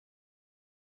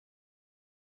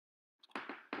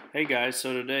Hey guys,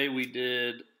 so today we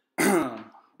did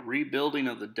rebuilding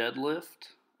of the deadlift.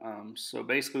 So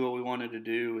basically what we wanted to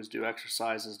do is do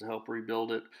exercises to help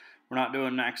rebuild it. We're not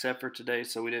doing max effort today,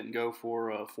 so we didn't go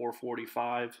for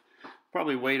 445.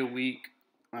 Probably wait a week,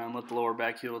 let the lower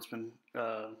back heal. It's been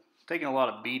taking a lot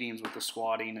of beatings with the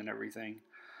squatting and everything.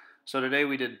 So today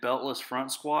we did beltless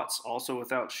front squats, also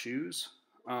without shoes.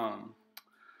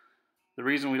 The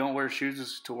reason we don't wear shoes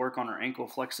is to work on our ankle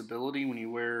flexibility. When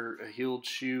you wear a heeled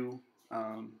shoe,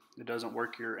 it doesn't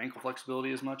work your ankle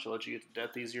flexibility as much. It'll let you get to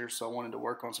depth easier, so I wanted to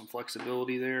work on some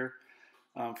flexibility there.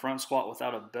 Front squat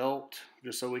without a belt,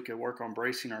 just so we could work on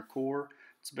bracing our core.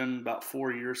 It's been about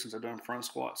 4 years since I've done front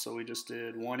squats, so we just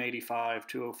did 185,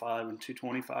 205, and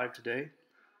 225 today.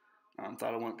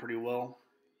 Thought it went pretty well.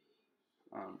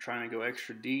 Trying to go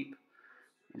extra deep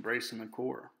and bracing the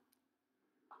core.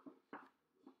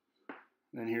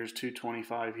 Then here's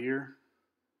 225 here.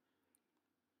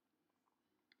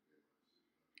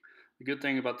 The good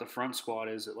thing about the front squat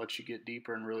is it lets you get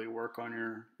deeper and really work on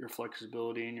your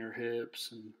flexibility in your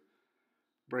hips and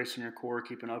bracing your core,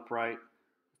 keeping upright.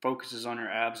 Focuses on your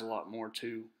abs a lot more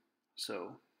too.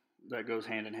 So that goes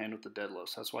hand in hand with the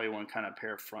deadlifts. That's why you want to kind of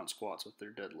pair front squats with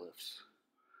their deadlifts.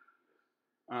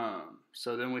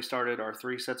 So then we started our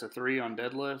 3 sets of 3 on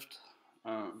deadlift.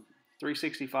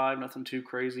 365, nothing too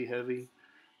crazy heavy.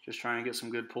 Just trying to get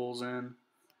some good pulls in,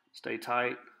 stay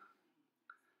tight.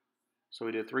 So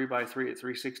we did 3 by 3 at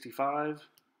 365,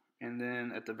 and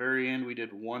then at the very end we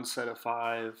did 1 set of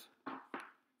 5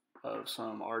 of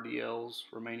some RDLs,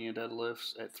 Romanian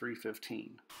deadlifts, at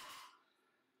 315.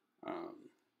 I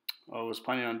was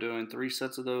planning on doing 3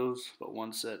 sets of those, but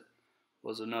 1 set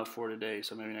was enough for today,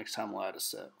 so maybe next time we'll add a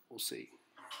set. We'll see.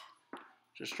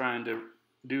 Just trying to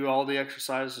do all the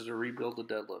exercises to rebuild the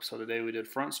deadlift. So today we did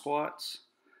front squats,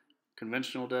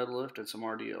 conventional deadlift, and some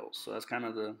RDLs. So that's kind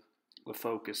of the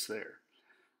focus there.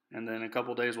 And then a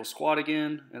couple days we'll squat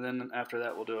again, and then after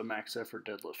that we'll do a max effort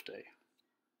deadlift day.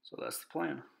 So that's the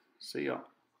plan. See y'all.